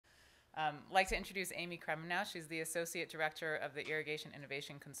I'd like to introduce Amy Kremen now. She's the Associate Director of the Irrigation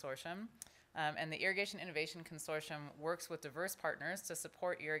Innovation Consortium. And the Irrigation Innovation Consortium works with diverse partners to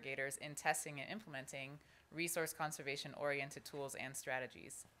support irrigators in testing and implementing resource conservation-oriented tools and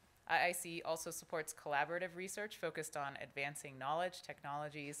strategies. IIC also supports collaborative research focused on advancing knowledge,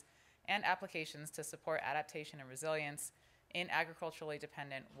 technologies, and applications to support adaptation and resilience in agriculturally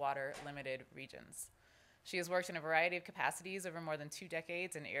dependent, water-limited regions. She has worked in a variety of capacities over more than 2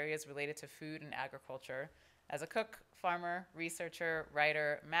 decades in areas related to food and agriculture as a cook, farmer, researcher,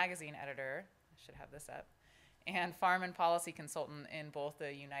 writer, magazine editor, I should have this up, and farm and policy consultant in both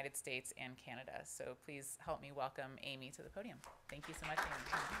the United States and Canada. So please help me welcome Amy to the podium. Thank you so much,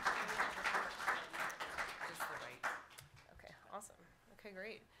 Amy. Just the right. Okay, awesome. Okay,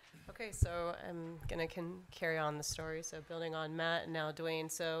 great. Okay, so I'm gonna carry on the story. So building on Matt and now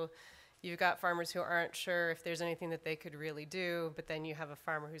Dwayne. So you've got farmers who aren't sure if there's anything that they could really do, but then you have a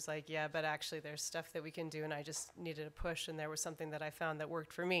farmer who's like, yeah, but actually there's stuff that we can do, and I just needed a push, and there was something that I found that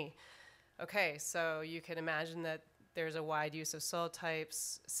worked for me. Okay, so you can imagine that there's a wide use of soil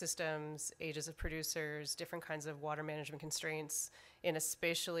types, systems, ages of producers, different kinds of water management constraints in a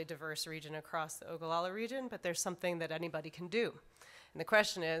spatially diverse region across the Ogallala region, but there's something that anybody can do. And the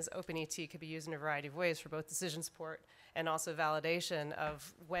question is, OpenET could be used in a variety of ways for both decision support and also validation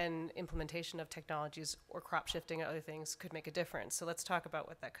of when implementation of technologies or crop shifting and other things could make a difference. So let's talk about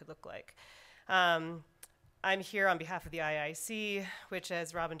what that could look like. I'm here on behalf of the IIC, which,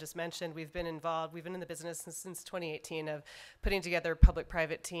 as Robin just mentioned, we've been in the business since 2018 of putting together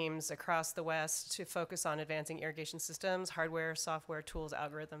public-private teams across the West to focus on advancing irrigation systems, hardware, software, tools,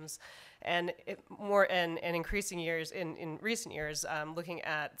 algorithms, and in recent years, looking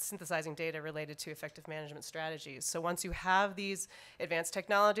at synthesizing data related to effective management strategies. So once you have these advanced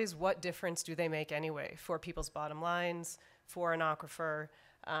technologies, what difference do they make anyway for people's bottom lines, for an aquifer,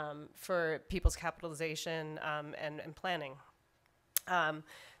 for people's capitalization and planning.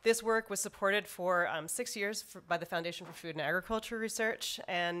 This work was supported for 6 years by the Foundation for Food and Agriculture Research,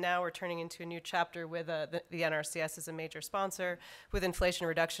 and now we're turning into a new chapter with the NRCS as a major sponsor with Inflation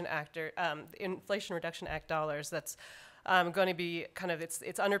Reduction Act dollars. That's going to be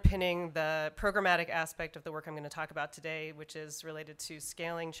it's underpinning the programmatic aspect of the work I'm going to talk about today, which is related to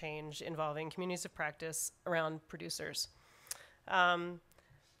scaling change involving communities of practice around producers.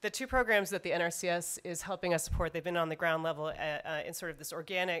 The 2 programs that the NRCS is helping us support, they've been on the ground level in sort of this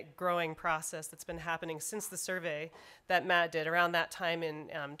organic growing process that's been happening since the survey that Matt did. Around that time in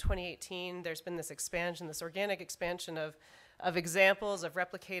 2018, there's been this expansion, this organic expansion of examples of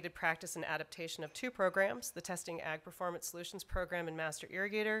replicated practice and adaptation of 2 programs, the Testing Ag Performance Solutions Program and Master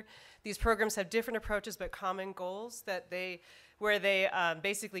Irrigator. These programs have different approaches but common goals where they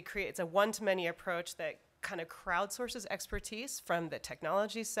basically create, it's a one-to-many approach that kind of crowdsources expertise from the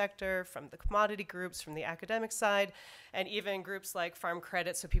technology sector, from the commodity groups, from the academic side, and even groups like Farm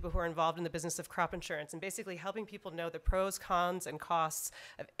Credit, so people who are involved in the business of crop insurance, and basically helping people know the pros, cons, and costs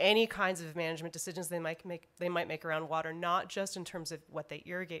of any kinds of management decisions they might make around water, not just in terms of what they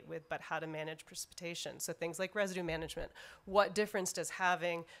irrigate with, but how to manage precipitation. So things like residue management. What difference does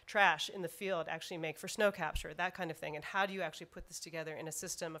having trash in the field actually make for snow capture, that kind of thing, and how do you actually put this together in a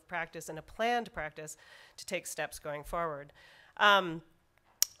system of practice and a planned practice to take steps going forward.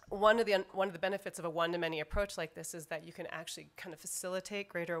 One of the benefits of a one-to-many approach like this is that you can actually kind of facilitate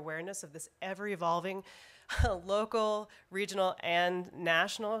greater awareness of this ever-evolving local, regional, and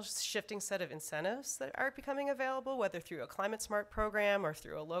national shifting set of incentives that are becoming available, whether through a climate smart program or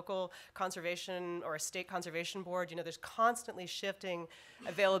through a local conservation or a state conservation board. You know, there's constantly shifting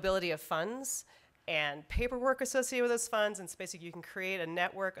availability of funds and paperwork associated with those funds, and so basically you can create a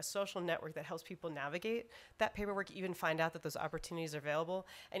network, a social network that helps people navigate that paperwork, even find out that those opportunities are available,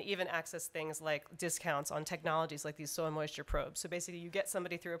 and even access things like discounts on technologies like these soil moisture probes. So basically you get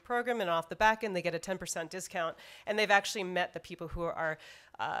somebody through a program, and off the back end they get a 10% discount, and they've actually met the people who are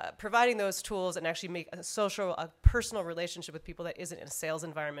providing those tools and actually make a personal relationship with people that isn't in a sales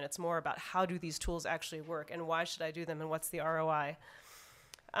environment. It's more about how do these tools actually work, and why should I do them, and what's the ROI.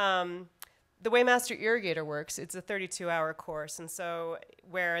 The way Master Irrigator works, it's a 32-hour course, and so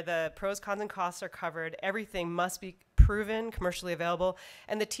where the pros, cons, and costs are covered, everything must be proven, commercially available,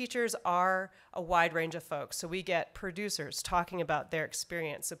 and the teachers are a wide range of folks. So we get producers talking about their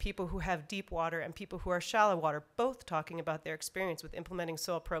experience, so people who have deep water and people who are shallow water, both talking about their experience with implementing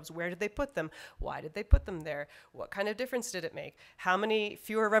soil probes. Where did they put them? Why did they put them there? What kind of difference did it make? How many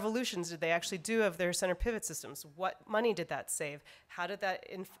fewer revolutions did they actually do of their center pivot systems? What money did that save? How did that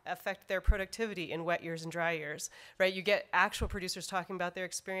affect their productivity in wet years and dry years? Right? You get actual producers talking about their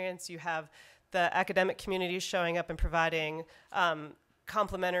experience. You have the academic community showing up and providing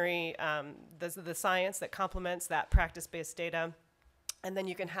complementary, the science that complements that practice-based data. And then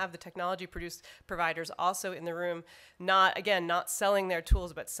you can have the technology providers also in the room, not selling their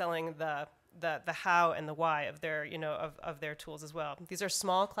tools, but selling the how and the why of their, of their tools as well. These are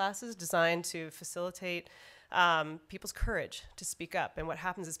small classes designed to facilitate people's courage to speak up. And what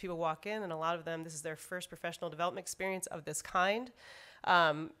happens is people walk in, and a lot of them, this is their first professional development experience of this kind.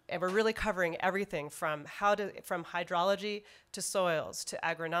 And we're really covering everything from from hydrology to soils, to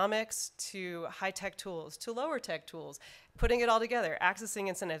agronomics, to high-tech tools, to lower-tech tools, putting it all together, accessing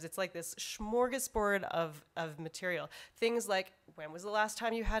incentives. It's like this smorgasbord of material. Things like, when was the last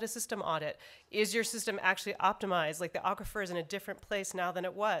time you had a system audit? Is your system actually optimized? Like, the aquifer is in a different place now than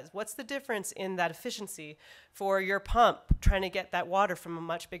it was. What's the difference in that efficiency for your pump trying to get that water from a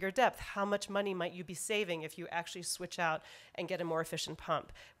much bigger depth? How much money might you be saving if you actually switch out and get a more efficient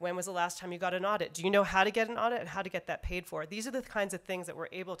pump? When was the last time you got an audit? Do you know how to get an audit and how to get that paid for? These are the kinds of things that we're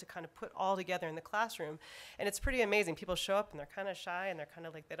able to kind of put all together in the classroom. And it's pretty amazing. People show up and they're kind of shy and they're kind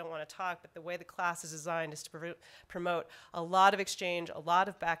of like, they don't want to talk, but the way the class is designed is to promote a lot of exchange, a lot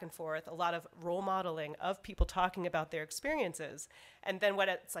of back and forth, a lot of role modeling of people talking about their experiences. And then what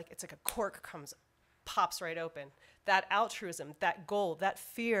it's like a cork pops right open. That altruism, that goal, that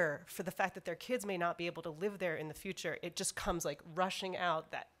fear for the fact that their kids may not be able to live there in the future, it just comes like rushing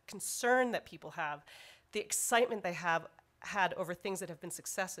out. That concern that people have, the excitement they have had over things that have been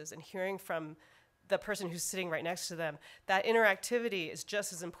successes, and hearing from the person who's sitting right next to them, that interactivity is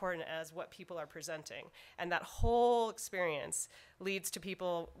just as important as what people are presenting. And that whole experience leads to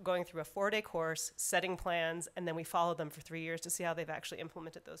people going through a 4-day course, setting plans, and then we follow them for 3 years to see how they've actually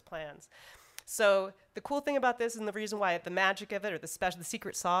implemented those plans. So the cool thing about this, and the reason why, the magic of it, or the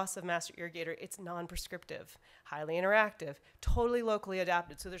secret sauce of Master Irrigator, it's non-prescriptive, highly interactive, totally locally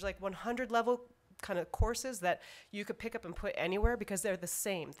adapted. So there's like 100 level kind of courses that you could pick up and put anywhere because they're the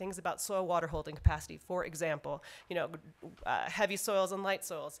same. Things about soil water holding capacity, for example, heavy soils and light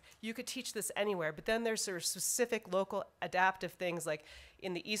soils. You could teach this anywhere, but then there's sort of specific local adaptive things, like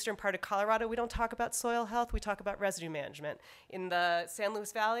in the eastern part of Colorado, we don't talk about soil health, we talk about residue management. In the San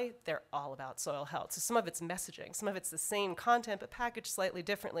Luis Valley, they're all about soil health. So some of it's messaging, some of it's the same content, but packaged slightly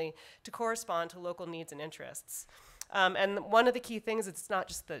differently to correspond to local needs and interests. And one of the key things, it's not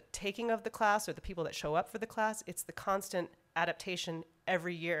just the taking of the class or the people that show up for the class, it's the constant adaptation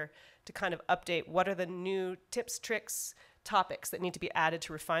every year to kind of update what are the new tips, tricks, topics that need to be added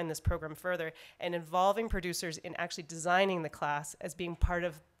to refine this program further, and involving producers in actually designing the class as being part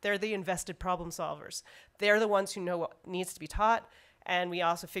of, they're the invested problem solvers. They're the ones who know what needs to be taught, and we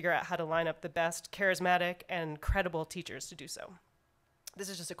also figure out how to line up the best charismatic and credible teachers to do so. This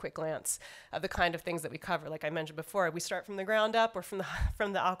is just a quick glance of the kind of things that we cover. Like I mentioned before, we start from the ground up or from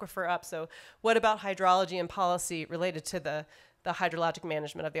the aquifer up. So what about hydrology and policy related to the hydrologic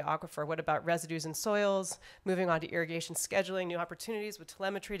management of the aquifer? What about residues in soils? Moving on to irrigation scheduling, new opportunities with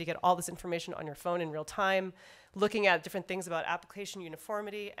telemetry to get all this information on your phone in real time. Looking at different things about application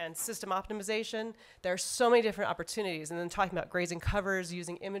uniformity and system optimization. There are so many different opportunities. And then talking about grazing covers,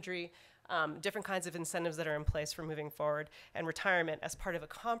 using imagery, different kinds of incentives that are in place for moving forward, and retirement as part of a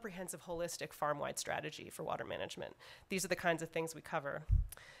comprehensive, holistic, farm-wide strategy for water management. These are the kinds of things we cover.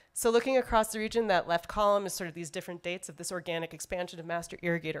 So looking across the region, that left column is sort of these different dates of this organic expansion of Master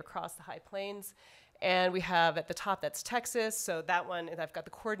Irrigator across the High Plains. And we have at the top, that's Texas. So that one, and I've got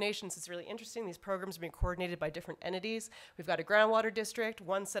the coordinations. It's really interesting. These programs are being coordinated by different entities. We've got a groundwater district,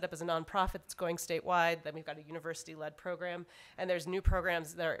 one set up as a nonprofit that's going statewide. Then we've got a university-led program. And there's new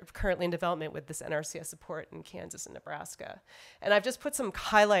programs that are currently in development with this NRCS support in Kansas and Nebraska. And I've just put some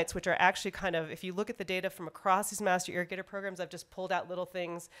highlights, which are actually kind of, if you look at the data from across these Master Irrigator programs, I've just pulled out little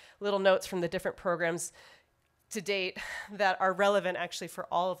things, little notes from the different programs to date that are relevant actually for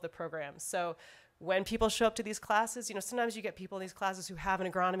all of the programs. So when people show up to these classes, sometimes you get people in these classes who have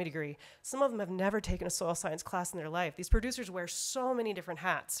an agronomy degree. Some of them have never taken a soil science class in their life. These producers wear so many different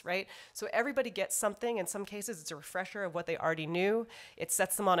hats, right? So everybody gets something. In some cases, it's a refresher of what they already knew. It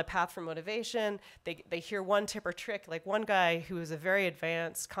sets them on a path for motivation. They hear one tip or trick, like one guy who is a very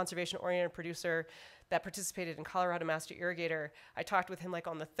advanced conservation-oriented producer that participated in Colorado Master Irrigator. I talked with him like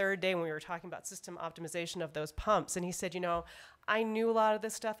on the third day when we were talking about system optimization of those pumps. And he said, I knew a lot of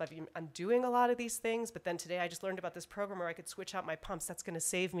this stuff. I'm doing a lot of these things, but then today I just learned about this program where I could switch out my pumps. That's gonna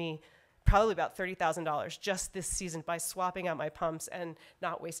save me probably about $30,000 just this season by swapping out my pumps and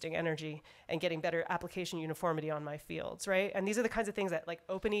not wasting energy and getting better application uniformity on my fields, right? And these are the kinds of things that like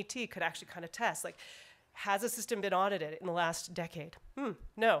OpenET could actually kind of test. Like, has a system been audited in the last decade?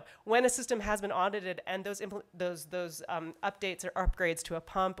 No. When a system has been audited and those updates or upgrades to a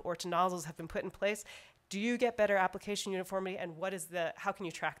pump or to nozzles have been put in place, Do you get better application uniformity, and how can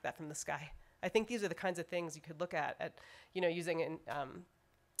you track that from the sky? I think these are the kinds of things you could look at using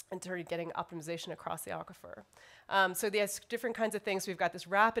in terms of getting optimization across the aquifer. So there's different kinds of things. We've got this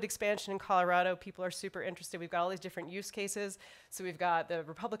rapid expansion in Colorado. People are super interested. We've got all these different use cases. So we've got the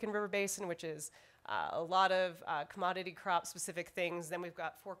Republican River Basin, which is a lot of commodity crop specific things. Then we've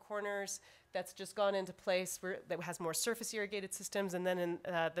got Four Corners that's just gone into place that has more surface irrigated systems. And then in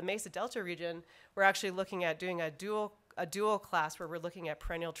the Mesa Delta region, we're actually looking at doing a dual class where we're looking at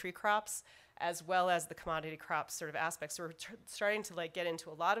perennial tree crops as well as the commodity crops sort of aspects. So we're starting to get into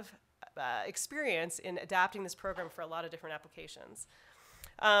a lot of experience in adapting this program for a lot of different applications.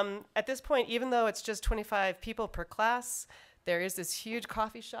 At this point, even though it's just 25 people per class, there is this huge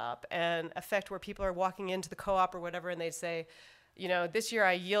coffee shop and effect where people are walking into the co-op or whatever, and they say, this year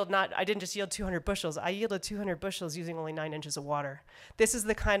I didn't just yield 200 bushels, I yielded 200 bushels using only 9 inches of water. This is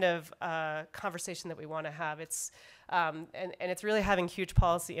the kind of conversation that we want to have. And it's really having huge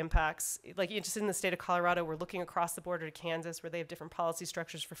policy impacts. Just in the state of Colorado, we're looking across the border to Kansas where they have different policy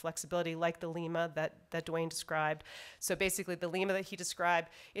structures for flexibility, like the Lima that Dwayne described. So basically the Lima that he described,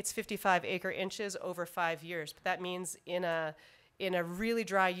 it's 55 acre inches over 5 years. But that means in a really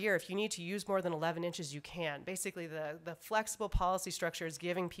dry year, if you need to use more than 11 inches, you can. Basically, the flexible policy structure is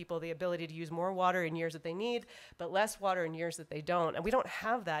giving people the ability to use more water in years that they need, but less water in years that they don't. And we don't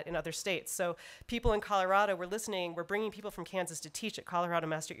have that in other states. So people in Colorado, we're bringing people from Kansas to teach at Colorado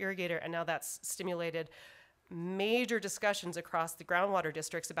Master Irrigator, and now that's stimulated major discussions across the groundwater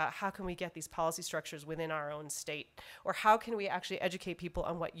districts about how can we get these policy structures within our own state, or how can we actually educate people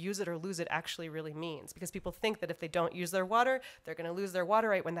on what use it or lose it actually really means, because people think that if they don't use their water, they're going to lose their water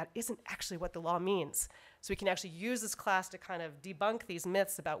right, when that isn't actually what the law means. So we can actually use this class to kind of debunk these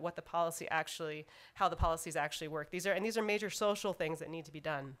myths about what the policy how the policies actually work. These are major social things that need to be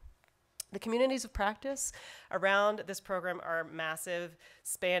done. The communities of practice around this program are massive,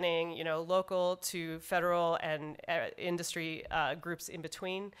 spanning local to federal and industry groups in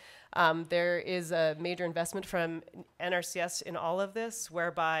between. There is a major investment from NRCS in all of this,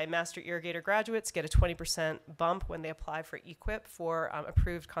 whereby Master Irrigator graduates get a 20% bump when they apply for EQIP for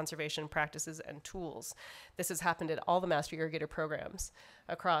approved conservation practices and tools. This has happened at all the Master Irrigator programs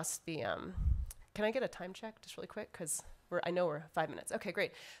across the, can I get a time check just really quick? Because I know we're 5 minutes. Okay,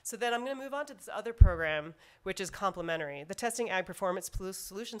 great. So then I'm going to move on to this other program, which is complementary. The Testing Ag Performance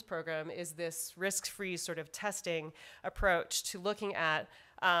Solutions program is this risk-free sort of testing approach to looking at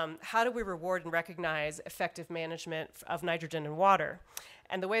how do we reward and recognize effective management of nitrogen and water.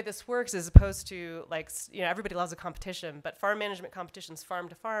 And the way this works, as opposed to everybody loves a competition, but farm management competitions farm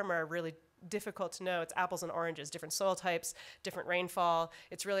to farm are really difficult to know. It's apples and oranges, different soil types, different rainfall.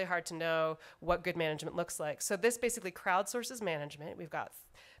 It's really hard to know what good management looks like. So this basically crowdsources management. We've got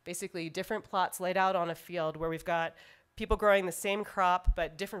basically different plots laid out on a field where we've got people growing the same crop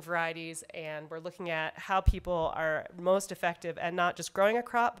but different varieties, and we're looking at how people are most effective at not just growing a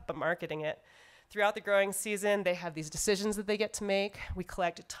crop but marketing it. Throughout the growing season, they have these decisions that they get to make. We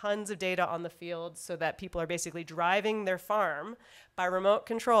collect tons of data on the field so that people are basically driving their farm by remote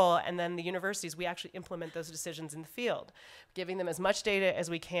control, and then the universities, we actually implement those decisions in the field, giving them as much data as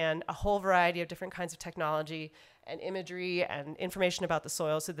we can, a whole variety of different kinds of technology and imagery and information about the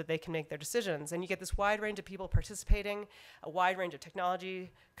soil so that they can make their decisions. And you get this wide range of people participating, a wide range of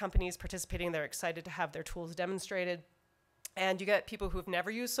technology companies participating. They're excited to have their tools demonstrated. And you get people who've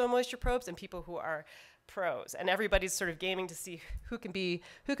never used soil moisture probes and people who are pros, and everybody's sort of gaming to see who can be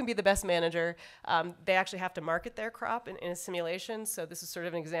the best manager. They actually have to market their crop in a simulation. So this is sort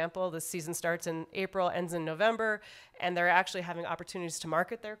of an example. The season starts in April, ends in November, and they're actually having opportunities to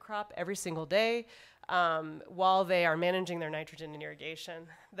market their crop every single day while they are managing their nitrogen and irrigation.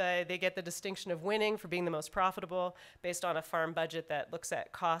 They get the distinction of winning for being the most profitable based on a farm budget that looks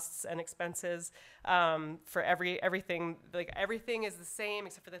at costs and expenses for everything. Everything is the same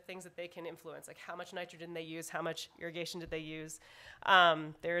except for the things that they can influence, like how much nitrogen they use, how much irrigation did they use.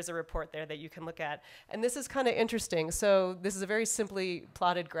 There is a report there that you can look at. And this is kind of interesting. So this is a very simply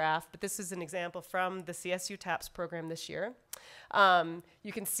plotted graph, but this is an example from the CSU TAPS program this year.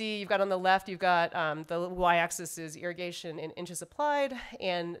 You can see you've got on the left, you've got the y-axis is irrigation in inches applied,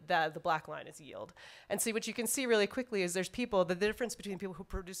 and the black line is yield. And so what you can see really quickly is there's the difference between people who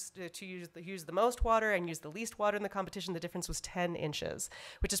use the most water and use the least water in the competition, the difference was 10 inches,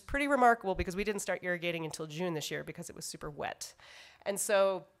 which is pretty remarkable because we didn't start irrigating until June this year because it was super wet. And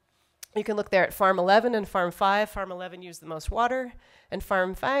so you can look there at Farm 11 and Farm 5. Farm 11 used the most water, and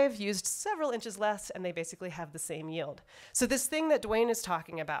Farm 5 used several inches less, and they basically have the same yield. So this thing that Dwayne is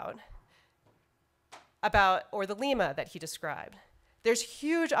talking about, or the Lima that he described, There's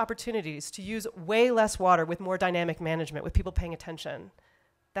huge opportunities to use way less water with more dynamic management, with people paying attention.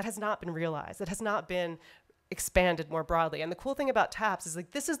 That has not been realized. That has not been expanded more broadly. And the cool thing about TAPS is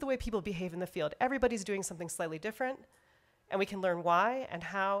like, this is the way people behave in the field. Everybody's doing something slightly different, and we can learn why and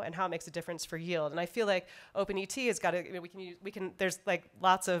how it makes a difference for yield. And I feel like OpenET has got to, there's like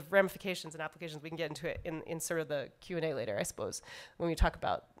lots of ramifications and applications. We can get into it in sort of the Q&A later, I suppose, when we talk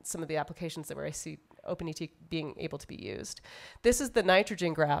about some of the applications that where I see OpenET being able to be used. This is the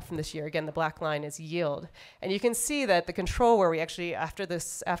nitrogen graph from this year. Again, the black line is yield. And you can see that the control where we actually, after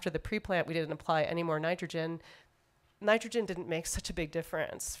the pre-plant, we didn't apply any more nitrogen. Nitrogen didn't make such a big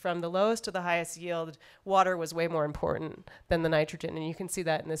difference. From the lowest to the highest yield, water was way more important than the nitrogen, and you can see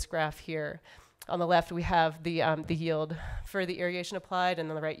that in this graph here. On the left, we have the yield for the irrigation applied, and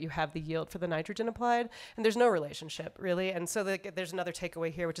on the right, you have the yield for the nitrogen applied, and there's no relationship, really. And so there's another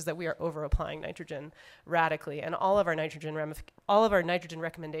takeaway here, which is that we are over-applying nitrogen radically, and all of our nitrogen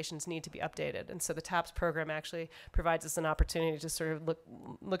recommendations need to be updated. And so the TAPS program actually provides us an opportunity to sort of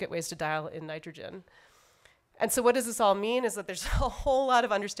look at ways to dial in nitrogen. And so what does this all mean is that there's a whole lot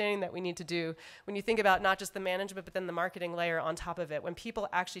of understanding that we need to do when you think about not just the management, but then the marketing layer on top of it. When people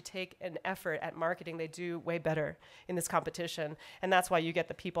actually take an effort at marketing, they do way better in this competition. And that's why you get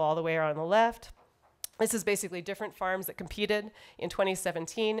the people all the way around on the left. This is basically different farms that competed in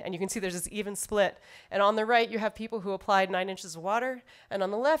 2017, and you can see there's this even split. And on the right, you have people who applied 9 inches of water, and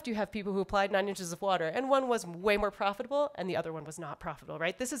on the left, you have people who applied 9 inches of water. And one was way more profitable, and the other one was not profitable,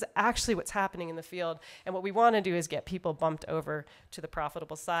 right? This is actually what's happening in the field, and what we want to do is get people bumped over to the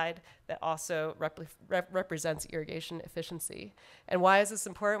profitable side that also represents irrigation efficiency. And why is this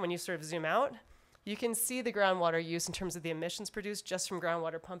important when you sort of zoom out? You can see the groundwater use in terms of the emissions produced just from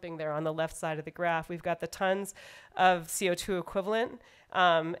groundwater pumping there on the left side of the graph. We've got the tons of CO2 equivalent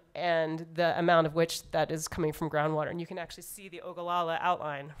and the amount of which that is coming from groundwater. And you can actually see the Ogallala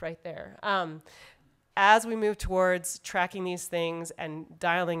outline right there. As we move towards tracking these things and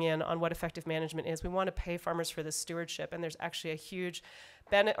dialing in on what effective management is, we want to pay farmers for this stewardship. And there's actually a huge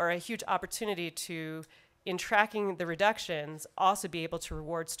opportunity to, in tracking the reductions, also be able to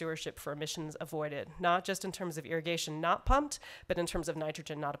reward stewardship for emissions avoided, not just in terms of irrigation not pumped, but in terms of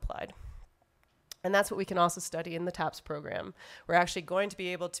nitrogen not applied. And that's what we can also study in the TAPS program. We're actually going to be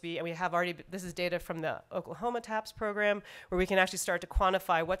able to be, and we have already, this is data from the Oklahoma TAPS program, where we can actually start to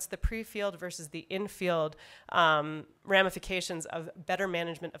quantify what's the pre-field versus the in-field ramifications of better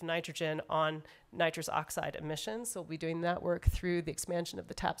management of nitrogen on nitrous oxide emissions. So we'll be doing that work through the expansion of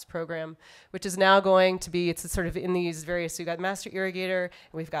the TAPS program, which is now going to be, it's sort of in these various, so we've got Master Irrigator,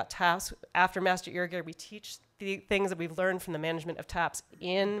 and we've got TAPS. After Master Irrigator, we teach the things that we've learned from the management of TAPS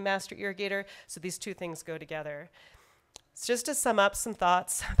in Master Irrigator. So these two things go together. So just to sum up some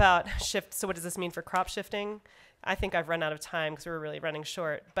thoughts about shift, so what does this mean for crop shifting? I think I've run out of time because we're really running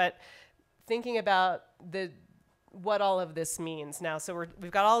short. But thinking about what all of this means now. So we've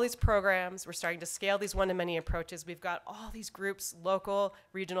got all these programs. We're starting to scale these one-to-many approaches. We've got all these groups, local,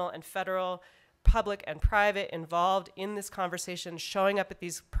 regional, and federal, public and private, involved in this conversation, showing up at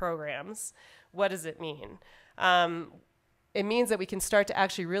these programs. What does it mean? It means that we can start to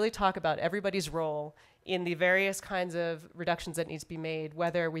actually really talk about everybody's role in the various kinds of reductions that need to be made,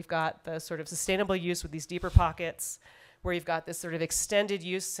 whether we've got the sort of sustainable use with these deeper pockets, where you've got this sort of extended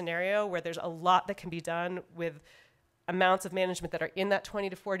use scenario where there's a lot that can be done with amounts of management that are in that 20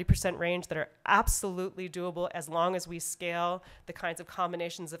 to 40% range that are absolutely doable as long as we scale the kinds of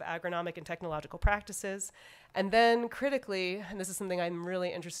combinations of agronomic and technological practices. And then critically, and this is something I'm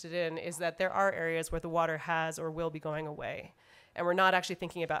really interested in, is that there are areas where the water has or will be going away. And we're not actually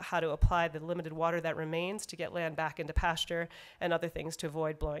thinking about how to apply the limited water that remains to get land back into pasture and other things to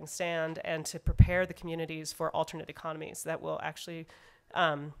avoid blowing sand and to prepare the communities for alternate economies that will actually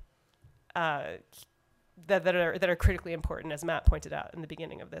that are critically important, as Matt pointed out in the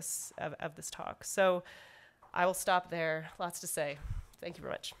beginning of this talk. So I will stop there. Lots to say. Thank you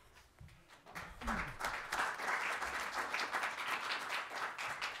very much.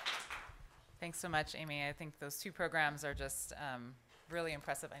 Thanks so much, Amy. I think those two programs are just really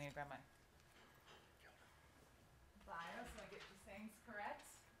impressive. I need to grab my bio so I get these things correct.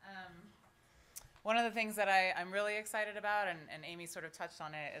 One of the things that I'm really excited about, and Amy sort of touched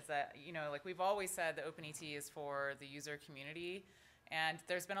on it, is that, you know, like we've always said, the OpenET is for the user community, and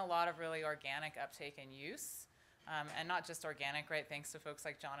there's been a lot of really organic uptake and use, and not just organic, right? Thanks to folks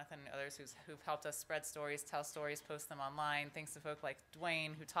like Jonathan and others who've helped us spread stories, tell stories, post them online. Thanks to folks like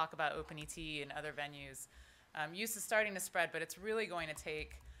Dwayne who talk about OpenET and other venues. Use is starting to spread, but it's really going to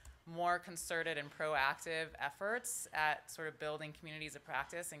take more concerted and proactive efforts at sort of building communities of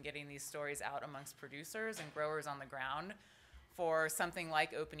practice and getting these stories out amongst producers and growers on the ground for something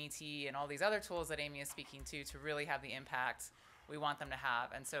like OpenET and all these other tools that Amy is speaking to really have the impact we want them to have.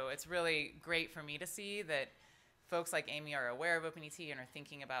 And so it's really great for me to see that folks like Amy are aware of OpenET and are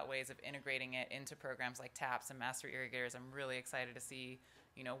thinking about ways of integrating it into programs like TAPS and Master Irrigators. I'm really excited to see,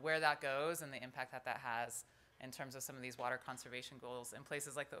 where that goes and the impact that that has in terms of some of these water conservation goals in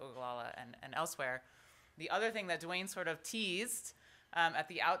places like the Ogallala and elsewhere. The other thing that Dwayne sort of teased at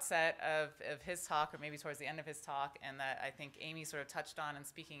the outset of his talk, or maybe towards the end of his talk, and that I think Amy sort of touched on in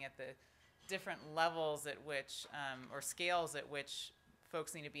speaking at the different levels at which, or scales at which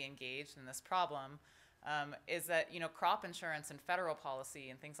folks need to be engaged in this problem, is that, crop insurance and federal policy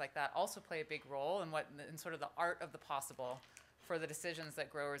and things like that also play a big role in sort of the art of the possible for the decisions that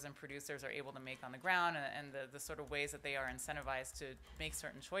growers and producers are able to make on the ground, and the sort of ways that they are incentivized to make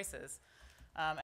certain choices.